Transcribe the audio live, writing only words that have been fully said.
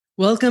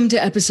Welcome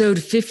to episode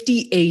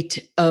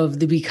 58 of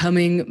the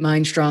Becoming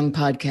Mind Strong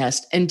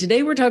podcast. And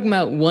today we're talking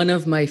about one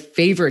of my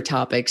favorite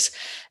topics.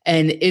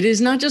 And it is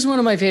not just one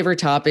of my favorite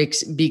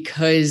topics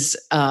because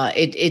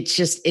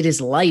it is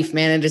life,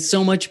 man. And it's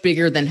so much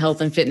bigger than health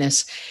and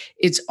fitness.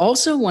 It's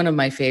also one of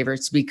my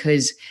favorites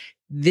because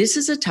this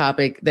is a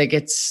topic that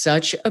gets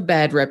such a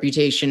bad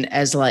reputation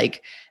as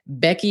like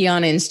Becky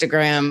on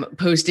Instagram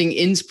posting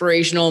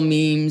inspirational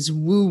memes,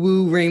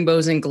 woo-woo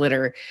rainbows and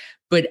glitter.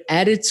 But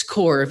at its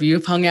core, if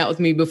you've hung out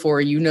with me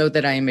before, you know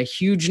that I am a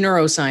huge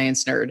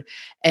neuroscience nerd.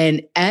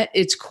 And at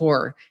its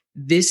core,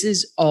 this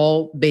is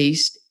all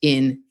based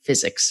in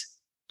physics.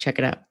 Check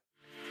it out.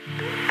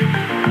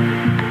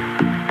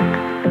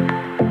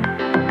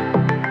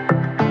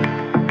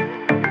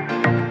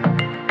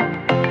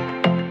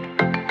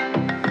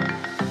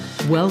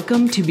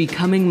 Welcome to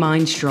Becoming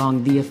Mind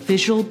Strong, the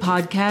official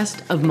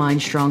podcast of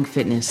Mind Strong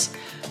Fitness.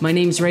 My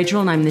name's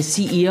Rachel and I'm the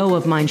CEO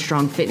of Mind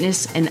Strong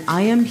Fitness, and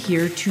I am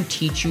here to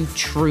teach you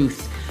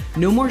truth.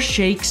 No more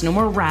shakes, no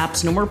more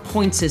wraps, no more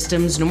point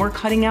systems, no more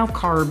cutting out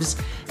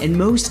carbs, and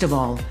most of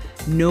all,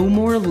 no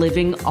more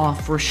living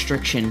off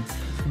restriction.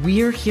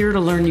 We are here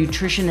to learn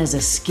nutrition as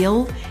a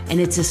skill,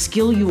 and it's a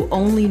skill you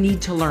only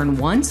need to learn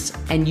once,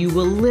 and you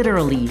will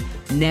literally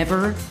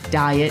never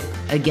diet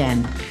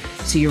again.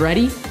 So you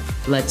ready?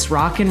 Let's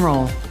rock and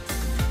roll.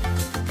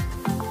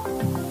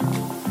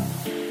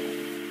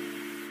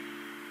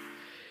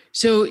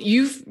 So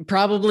you've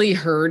probably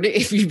heard,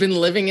 if you've been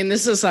living in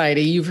this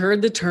society, you've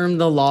heard the term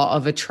the law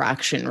of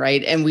attraction,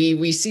 right? And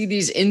we see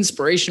these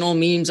inspirational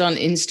memes on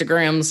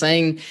Instagram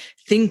saying,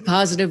 think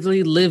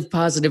positively, live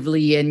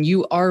positively, and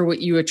you are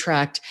what you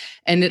attract.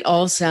 And it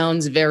all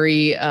sounds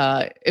very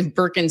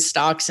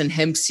Birkenstocks and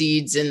hemp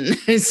seeds and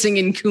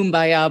singing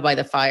Kumbaya by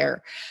the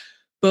fire.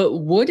 But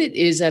what it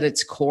is at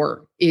its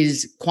core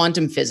is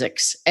quantum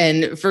physics.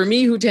 And for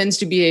me, who tends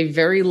to be a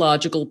very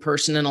logical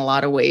person in a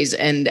lot of ways,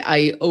 and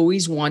I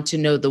always want to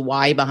know the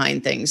why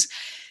behind things,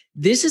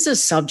 this is a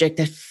subject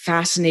that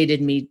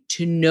fascinated me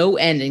to no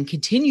end and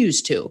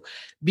continues to,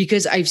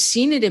 because I've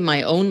seen it in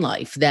my own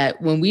life that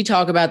when we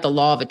talk about the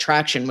law of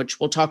attraction, which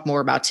we'll talk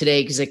more about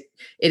today, because it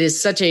is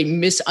such a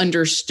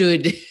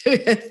misunderstood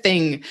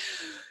thing.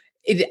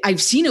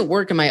 I've seen it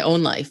work in my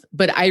own life,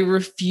 but I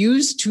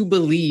refuse to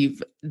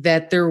believe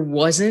that there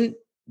wasn't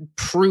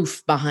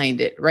proof behind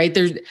it, right?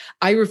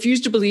 I refuse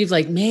to believe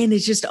like, man,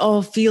 it's just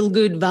all feel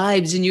good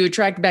vibes and you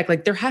attract back.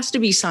 Like there has to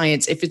be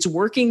science. If it's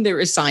working, there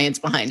is science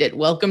behind it.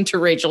 Welcome to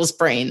Rachel's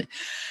brain.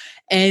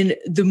 And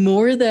the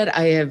more that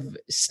I have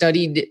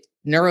studied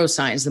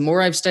neuroscience, the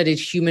more I've studied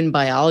human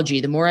biology,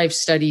 the more I've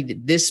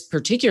studied this,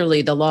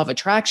 particularly the law of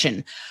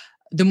attraction,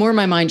 the more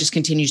my mind just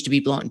continues to be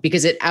blown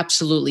because it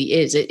absolutely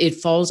is. It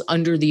falls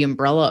under the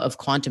umbrella of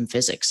quantum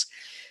physics.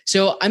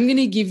 So I'm going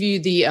to give you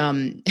the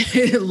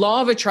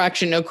law of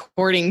attraction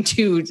according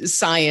to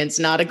science,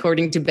 not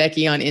according to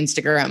Becky on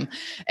Instagram.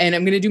 And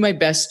I'm going to do my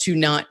best to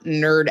not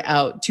nerd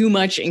out too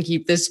much and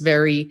keep this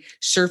very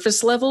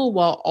surface level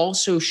while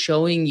also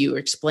showing you,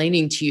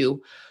 explaining to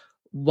you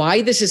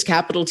why this is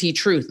capital T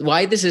truth,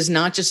 why this is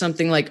not just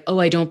something like, oh,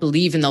 I don't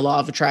believe in the law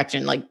of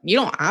attraction. Like you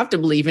don't have to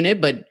believe in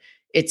it, but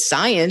it's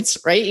science,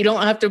 right? You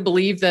don't have to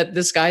believe that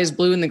the sky is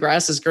blue and the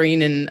grass is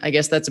green. And I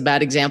guess that's a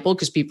bad example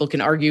because people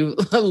can argue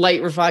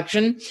light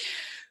reflection.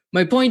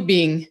 My point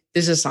being,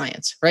 this is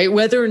science, right?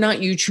 Whether or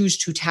not you choose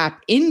to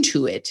tap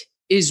into it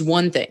is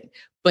one thing.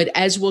 But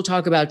as we'll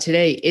talk about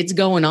today, it's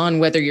going on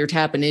whether you're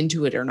tapping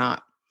into it or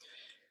not.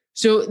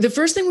 So the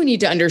first thing we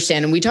need to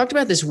understand, and we talked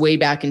about this way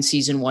back in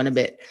season 1 a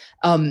bit,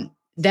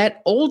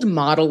 that old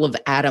model of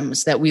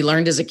atoms that we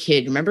learned as a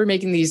kid, remember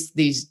making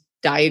these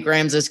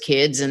diagrams as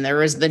kids, and there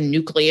was the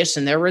nucleus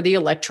and there were the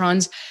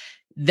electrons.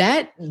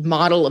 That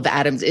model of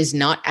atoms is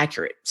not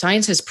accurate.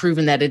 Science has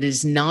proven that it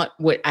is not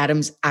what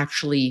atoms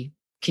actually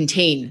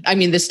contain. I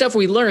mean, the stuff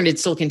we learned, it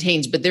still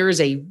contains, but there is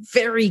a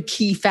very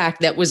key fact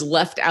that was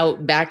left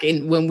out back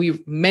in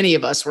when many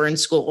of us were in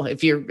school.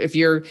 If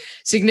you're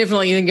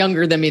significantly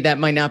younger than me, that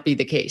might not be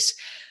the case.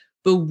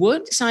 But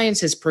what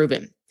science has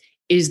proven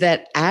is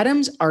that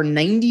atoms are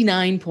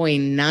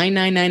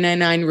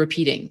 99.99999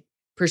 repeating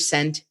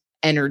percent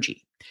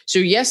energy. So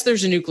yes,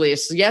 there's a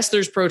nucleus. Yes,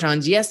 there's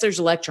protons. Yes,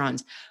 there's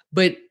electrons,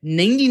 but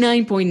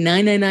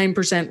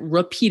 99.999%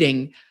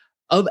 repeating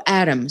of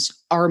atoms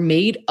are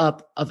made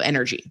up of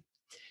energy.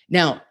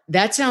 Now,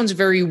 that sounds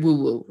very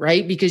woo-woo,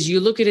 right? Because you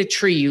look at a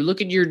tree, you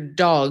look at your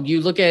dog,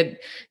 you look at,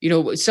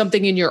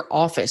 something in your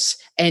office,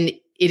 and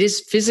it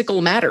is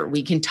physical matter.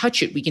 We can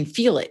touch it. We can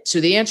feel it.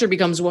 So the answer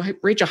becomes, well,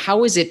 Rachel,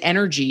 how is it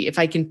energy if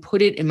I can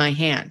put it in my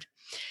hand?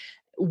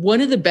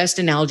 One of the best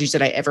analogies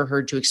that I ever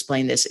heard to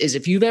explain this is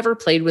if you've ever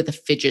played with a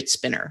fidget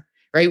spinner,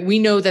 right? We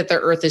know that the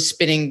earth is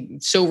spinning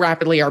so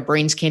rapidly, our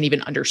brains can't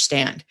even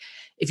understand.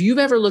 If you've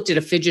ever looked at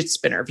a fidget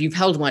spinner, if you've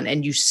held one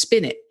and you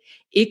spin it,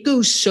 it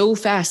goes so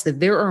fast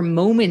that there are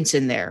moments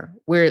in there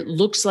where it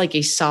looks like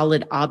a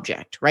solid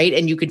object, right?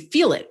 And you can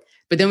feel it.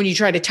 But then when you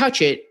try to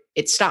touch it,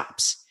 it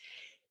stops.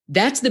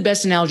 That's the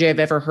best analogy I've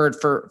ever heard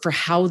for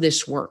how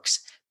this works.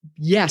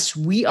 Yes,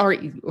 we are,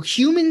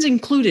 humans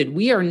included,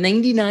 we are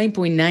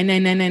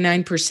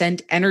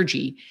 99.99999%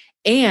 energy.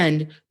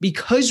 And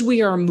because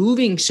we are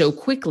moving so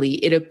quickly,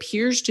 it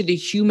appears to the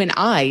human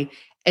eye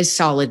as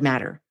solid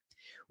matter.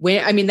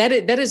 I mean, that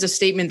is a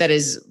statement that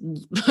is,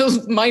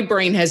 my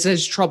brain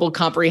has trouble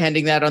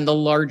comprehending that on the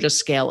largest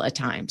scale at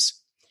times.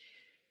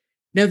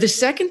 Now, the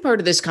second part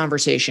of this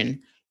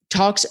conversation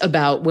talks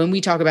about, when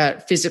we talk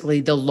about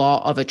physically, the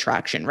law of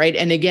attraction, right?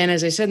 And again,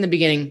 as I said in the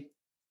beginning,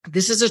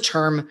 this is a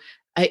term,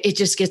 it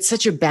just gets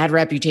such a bad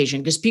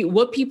reputation because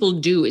what people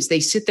do is they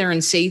sit there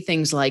and say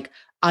things like,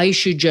 I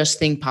should just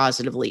think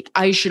positively.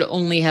 I should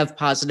only have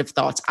positive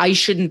thoughts. I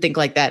shouldn't think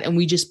like that. And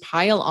we just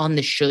pile on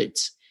the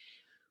shoulds.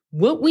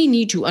 What we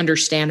need to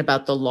understand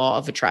about the law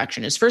of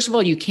attraction is, first of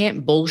all, you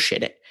can't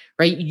bullshit it,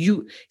 right?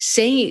 You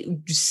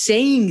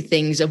saying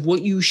things of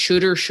what you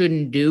should or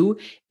shouldn't do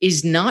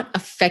is not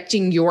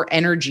affecting your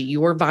energy,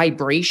 your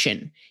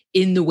vibration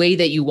in the way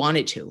that you want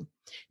it to.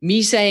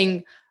 Me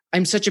saying,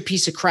 I'm such a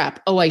piece of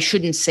crap. Oh, I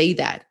shouldn't say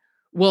that.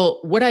 Well,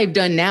 what I've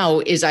done now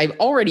is I'm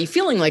already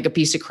feeling like a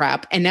piece of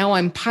crap. And now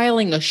I'm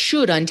piling a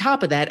should on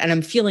top of that. And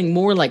I'm feeling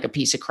more like a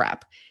piece of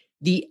crap.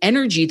 The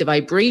energy, the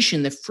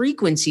vibration, the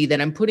frequency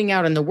that I'm putting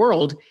out in the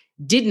world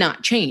did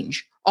not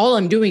change. All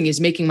I'm doing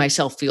is making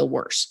myself feel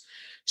worse.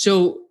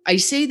 So I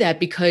say that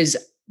because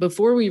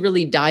before we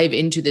really dive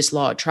into this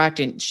law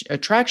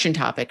attraction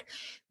topic,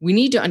 we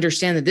need to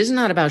understand that this is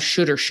not about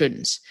should or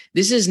shouldn'ts.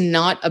 This is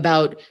not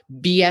about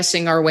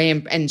BSing our way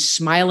and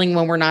smiling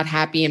when we're not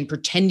happy and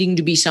pretending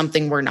to be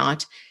something we're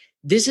not.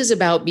 This is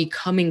about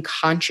becoming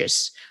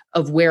conscious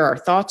of where our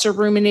thoughts are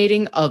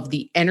ruminating, of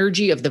the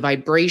energy, of the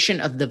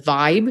vibration, of the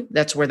vibe.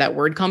 That's where that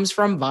word comes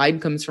from.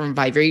 Vibe comes from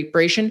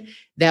vibration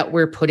that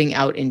we're putting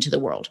out into the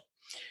world.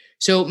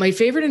 So my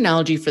favorite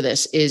analogy for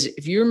this is,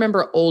 if you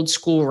remember old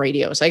school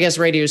radios, I guess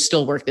radios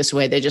still work this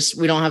way.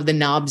 We don't have the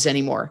knobs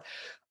anymore.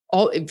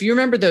 If you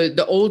remember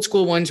the old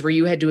school ones where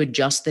you had to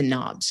adjust the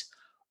knobs,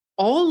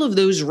 all of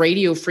those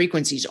radio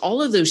frequencies,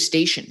 all of those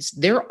stations,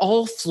 they're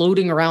all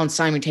floating around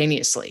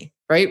simultaneously,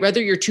 right?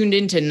 Whether you're tuned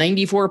into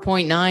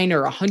 94.9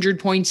 or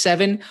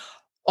 100.7,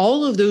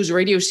 all of those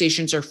radio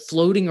stations are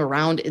floating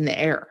around in the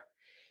air.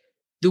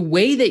 The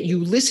way that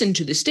you listen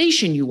to the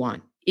station you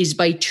want is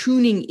by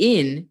tuning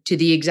in to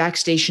the exact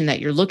station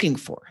that you're looking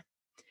for.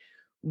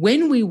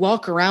 When we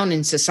walk around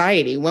in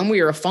society, when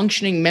we are a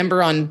functioning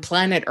member on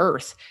planet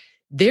Earth,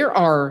 there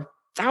are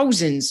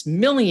thousands,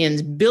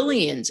 millions,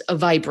 billions of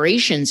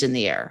vibrations in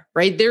the air,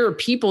 right? There are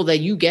people that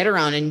you get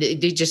around and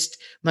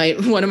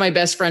one of my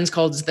best friends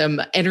calls them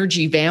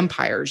energy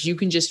vampires. You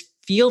can just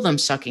feel them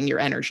sucking your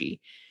energy.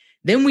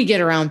 Then we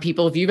get around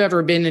people, if you've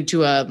ever been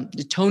to a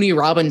Tony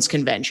Robbins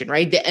convention,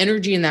 right? The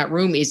energy in that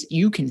room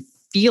you can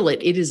feel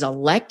it. It is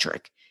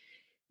electric.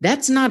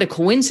 That's not a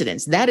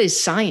coincidence. That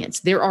is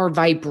science. There are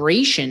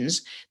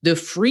vibrations, the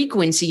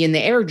frequency in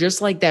the air,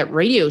 just like that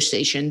radio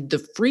station, the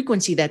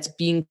frequency that's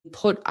being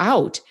put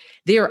out.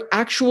 There are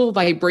actual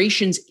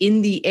vibrations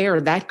in the air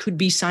that could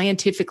be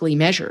scientifically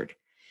measured.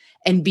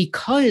 And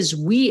because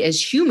we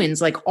as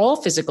humans, like all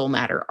physical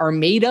matter, are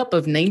made up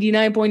of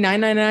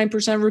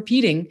 99.999%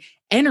 repeating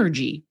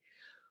energy,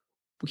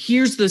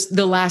 here's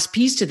the last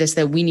piece to this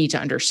that we need to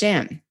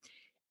understand.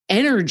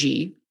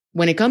 Energy,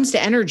 when it comes to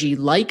energy,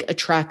 like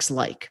attracts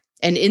like.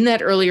 And in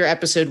that earlier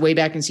episode, way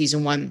back in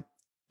season 1,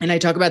 and I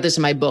talk about this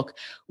in my book,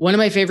 one of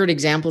my favorite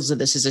examples of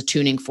this is a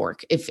tuning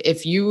fork.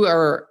 If you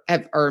are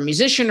a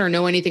musician or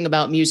know anything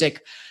about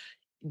music,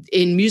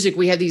 in music,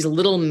 we have these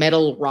little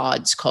metal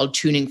rods called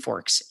tuning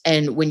forks.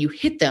 And when you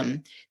hit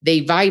them,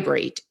 they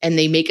vibrate and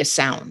they make a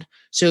sound.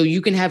 So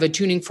you can have a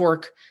tuning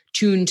fork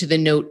tuned to the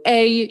note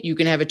A, you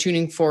can have a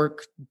tuning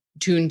fork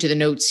tuned to the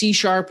note C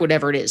sharp,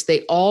 whatever it is.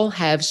 They all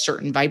have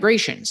certain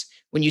vibrations.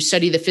 When you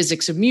study the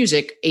physics of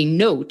music, a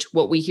note,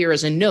 what we hear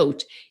as a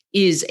note,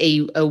 is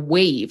a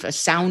wave, a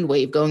sound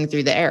wave going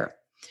through the air.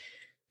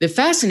 The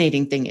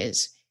fascinating thing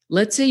is,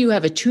 let's say you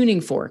have a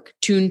tuning fork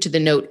tuned to the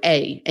note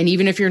A, and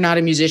even if you're not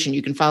a musician,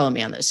 you can follow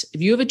me on this.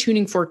 If you have a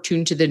tuning fork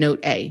tuned to the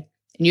note A,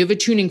 and you have a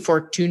tuning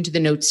fork tuned to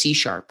the note C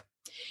sharp,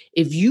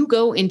 if you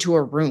go into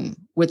a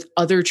room with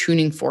other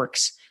tuning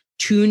forks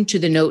tuned to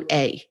the note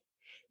A,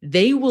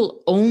 they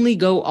will only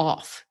go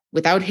off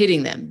without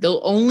hitting them.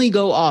 They'll only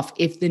go off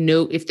if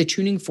the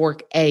tuning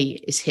fork A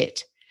is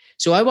hit.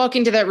 So I walk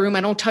into that room,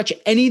 I don't touch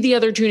any of the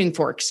other tuning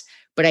forks,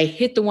 but I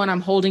hit the one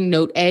I'm holding,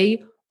 note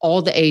A,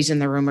 all the A's in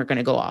the room are going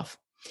to go off.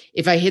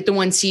 If I hit the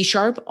one C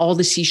sharp, all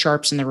the C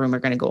sharps in the room are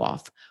going to go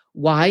off.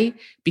 Why?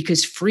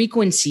 Because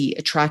frequency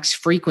attracts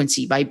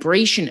frequency.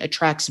 Vibration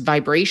attracts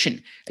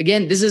vibration.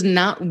 Again, this is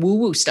not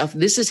woo-woo stuff.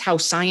 This is how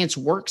science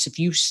works. If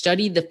you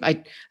study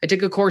I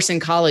took a course in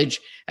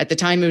college. At the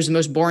time, it was the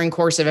most boring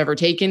course I've ever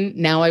taken.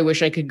 Now I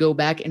wish I could go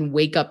back and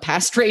wake up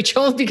past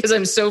Rachel because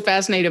I'm so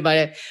fascinated by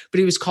it. But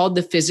it was called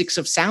the physics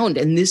of sound.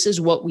 And this is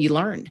what we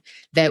learned,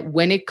 that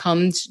when it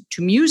comes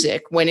to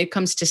music, when it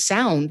comes to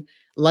sound,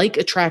 like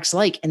attracts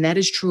like, and that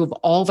is true of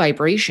all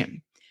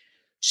vibration.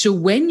 So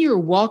when you're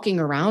walking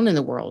around in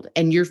the world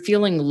and you're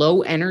feeling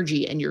low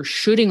energy and you're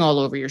shooting all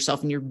over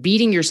yourself and you're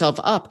beating yourself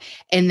up,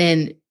 and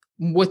then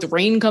with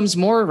rain comes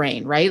more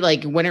rain, right?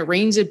 Like when it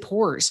rains, it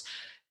pours.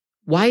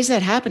 Why is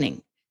that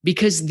happening?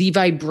 Because the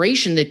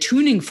vibration, the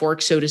tuning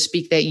fork, so to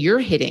speak, that you're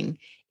hitting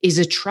is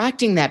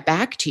attracting that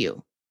back to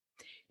you.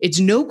 It's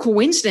no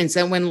coincidence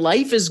that when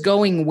life is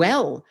going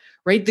well,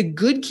 right, the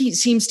good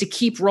seems to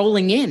keep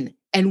rolling in.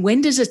 And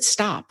when does it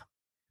stop?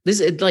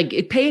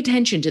 Pay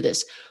attention to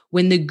this.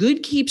 When the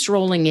good keeps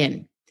rolling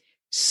in,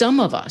 some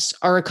of us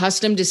are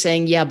accustomed to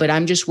saying, yeah, but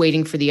I'm just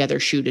waiting for the other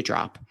shoe to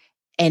drop.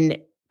 And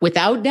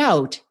without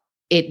doubt,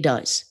 it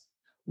does.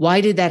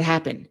 Why did that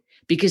happen?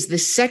 Because the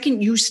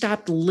second you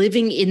stopped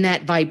living in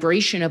that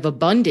vibration of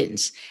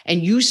abundance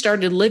and you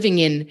started living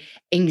in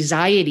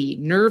anxiety,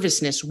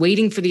 nervousness,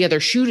 waiting for the other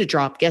shoe to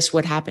drop, guess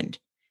what happened?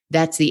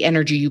 That's the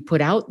energy you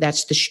put out.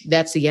 That's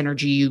the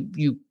energy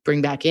you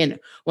bring back in.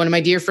 One of my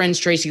dear friends,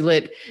 Tracy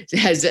Litt,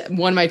 has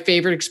one of my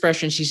favorite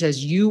expressions. She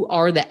says, "You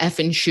are the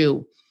effing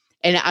shoe."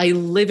 And I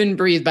live and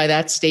breathe by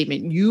that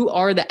statement. You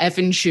are the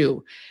effing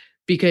shoe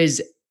because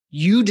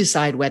you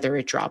decide whether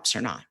it drops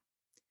or not.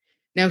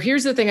 Now,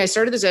 here's the thing. I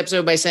started this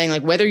episode by saying,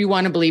 like, whether you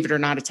want to believe it or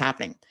not, it's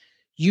happening.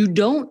 You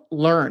don't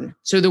learn.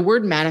 So the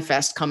word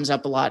manifest comes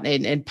up a lot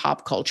in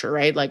pop culture,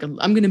 right? Like, I'm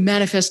going to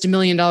manifest $1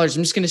 million. I'm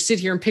just going to sit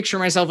here and picture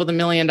myself with $1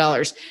 million.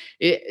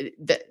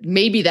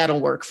 Maybe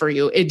that'll work for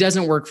you. It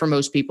doesn't work for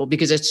most people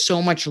because it's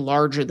so much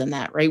larger than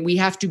that, right? We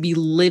have to be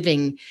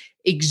living,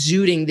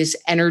 exuding this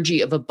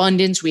energy of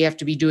abundance. We have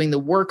to be doing the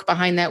work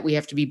behind that. We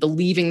have to be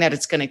believing that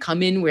it's going to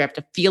come in. We have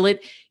to feel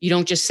it. You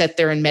don't just sit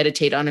there and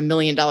meditate on $1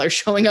 million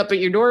showing up at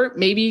your door.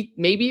 Maybe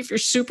if you're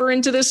super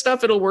into this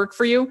stuff, it'll work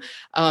for you.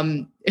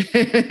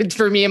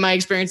 For me, in my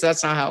experience,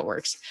 that's not how it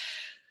works.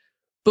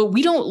 But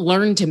we don't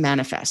learn to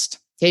manifest.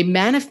 Okay,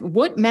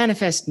 what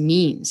manifest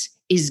means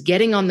is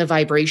getting on the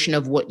vibration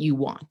of what you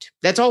want.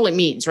 That's all it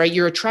means, right?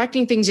 You're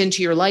attracting things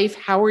into your life.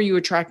 How are you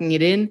attracting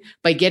it in?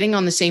 By getting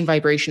on the same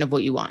vibration of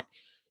what you want.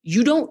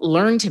 You don't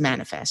learn to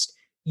manifest.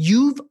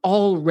 You've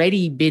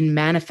already been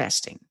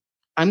manifesting.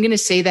 I'm going to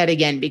say that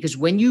again, because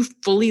when you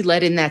fully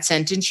let in that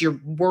sentence, your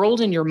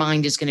world and your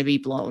mind is going to be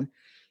blown.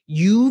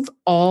 You've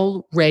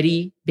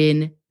already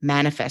been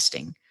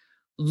manifesting.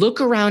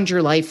 Look around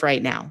your life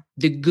right now,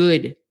 the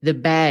good, the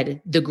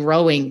bad, the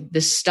growing,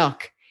 the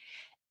stuck.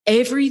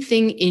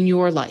 Everything in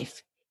your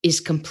life is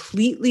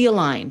completely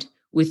aligned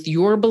with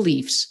your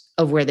beliefs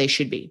of where they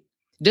should be.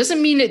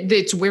 Doesn't mean that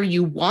it's where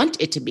you want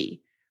it to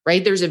be,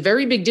 right? There's a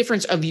very big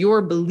difference of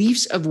your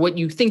beliefs of what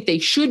you think they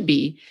should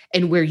be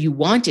and where you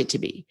want it to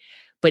be.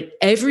 But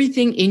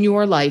everything in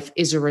your life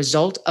is a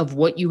result of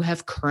what you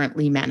have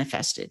currently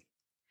manifested.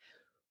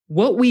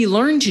 What we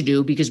learn to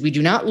do, because we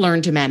do not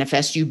learn to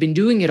manifest, you've been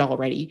doing it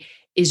already,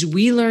 is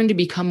we learn to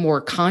become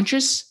more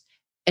conscious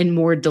and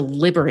more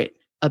deliberate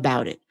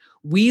about it.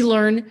 We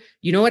learn,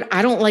 you know what?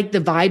 I don't like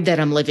the vibe that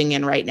I'm living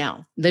in right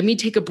now. Let me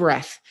take a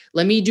breath.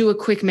 Let me do a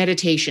quick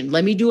meditation.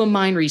 Let me do a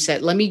mind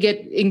reset. Let me get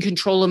in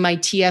control of my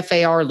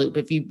TFAR loop.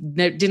 If you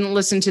didn't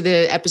listen to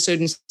the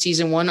episode in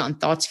season 1 on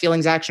thoughts,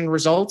 feelings, action,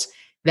 results,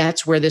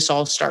 that's where this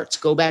all starts.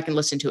 Go back and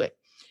listen to it.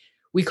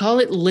 We call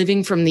it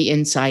living from the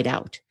inside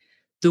out.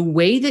 The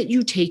way that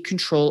you take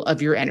control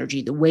of your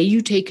energy, the way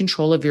you take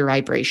control of your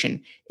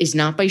vibration is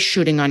not by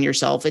shooting on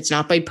yourself. It's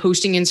not by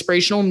posting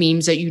inspirational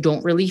memes that you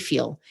don't really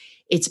feel.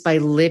 It's by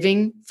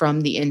living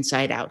from the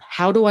inside out.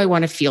 How do I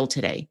want to feel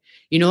today?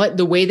 You know what?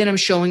 The way that I'm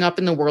showing up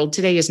in the world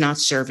today is not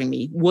serving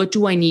me. What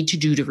do I need to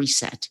do to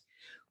reset?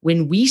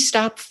 When we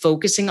stop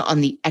focusing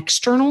on the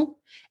external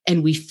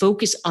and we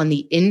focus on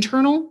the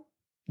internal,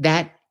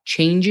 that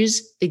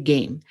changes the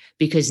game,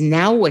 because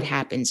now what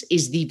happens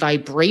is the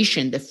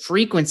vibration, the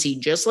frequency,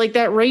 just like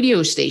that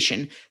radio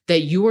station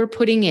that you are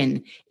putting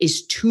in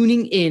is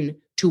tuning in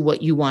to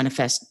what you want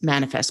to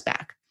manifest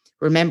back.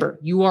 Remember,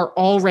 you are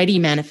already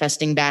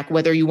manifesting back,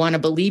 whether you want to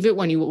believe it,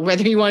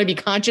 whether you want to be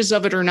conscious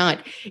of it or not.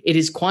 It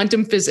is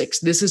quantum physics.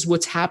 This is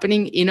what's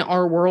happening in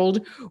our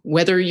world,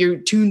 whether you're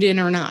tuned in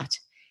or not.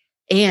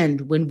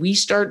 And when we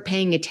start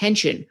paying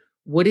attention,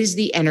 what is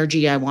the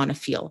energy I want to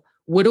feel?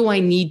 What do I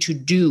need to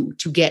do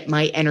to get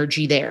my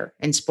energy there?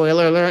 And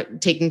spoiler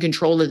alert, taking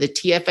control of the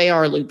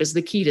TFAR loop is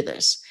the key to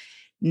this.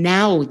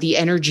 Now, the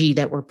energy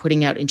that we're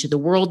putting out into the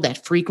world,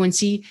 that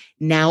frequency,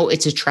 now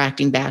it's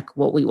attracting back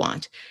what we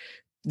want.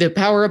 The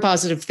power of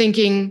positive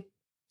thinking,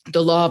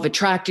 the law of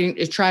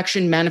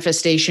attraction,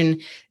 manifestation,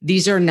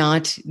 these are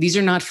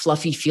not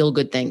fluffy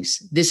feel-good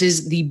things. This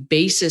is the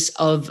basis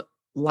of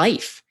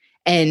life.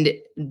 And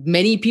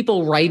many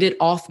people write it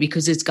off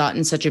because it's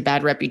gotten such a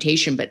bad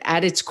reputation. But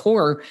at its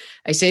core,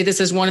 I say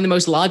this as one of the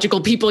most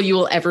logical people you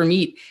will ever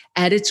meet.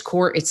 At its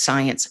core, it's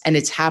science, and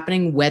it's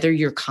happening whether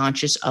you're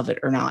conscious of it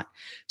or not.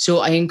 So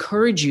I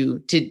encourage you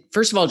to,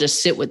 first of all,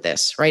 just sit with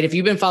this, right? If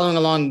you've been following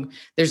along,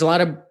 there's a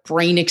lot of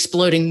brain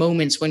exploding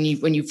moments when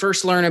you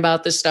first learn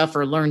about this stuff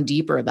or learn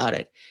deeper about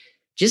it.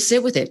 Just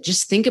sit with it.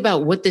 Just think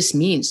about what this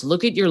means.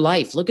 Look at your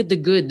life. Look at the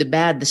good, the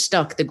bad, the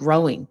stuck, the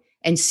growing,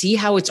 and see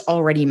how it's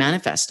already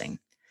manifesting.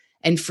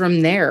 And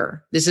from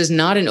there, this is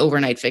not an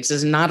overnight fix. This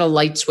is not a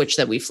light switch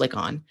that we flick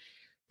on,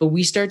 but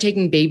we start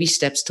taking baby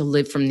steps to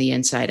live from the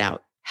inside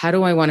out. How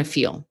do I want to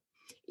feel?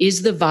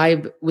 Is the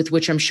vibe with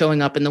which I'm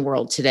showing up in the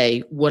world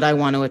today what I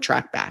want to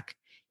attract back?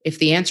 If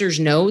the answer is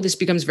no, this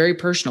becomes very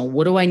personal.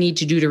 What do I need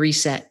to do to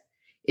reset?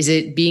 Is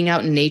it being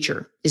out in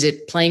nature? Is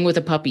it playing with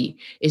a puppy?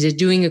 Is it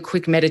doing a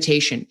quick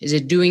meditation? Is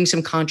it doing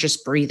some conscious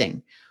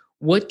breathing?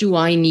 What do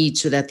I need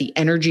so that the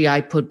energy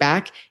I put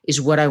back is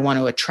what I want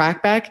to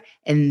attract back?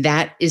 And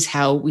that is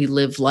how we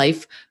live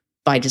life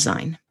by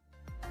design.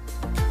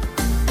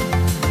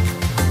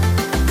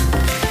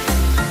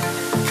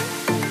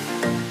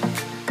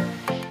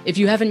 If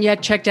you haven't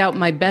yet checked out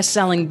my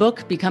best-selling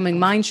book, Becoming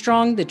Mind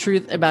Strong, The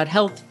Truth About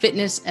Health,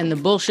 Fitness, and the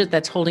Bullshit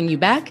That's Holding You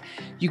Back,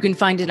 you can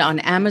find it on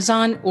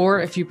Amazon,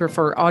 or if you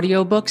prefer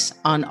audiobooks,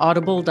 on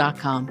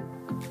audible.com.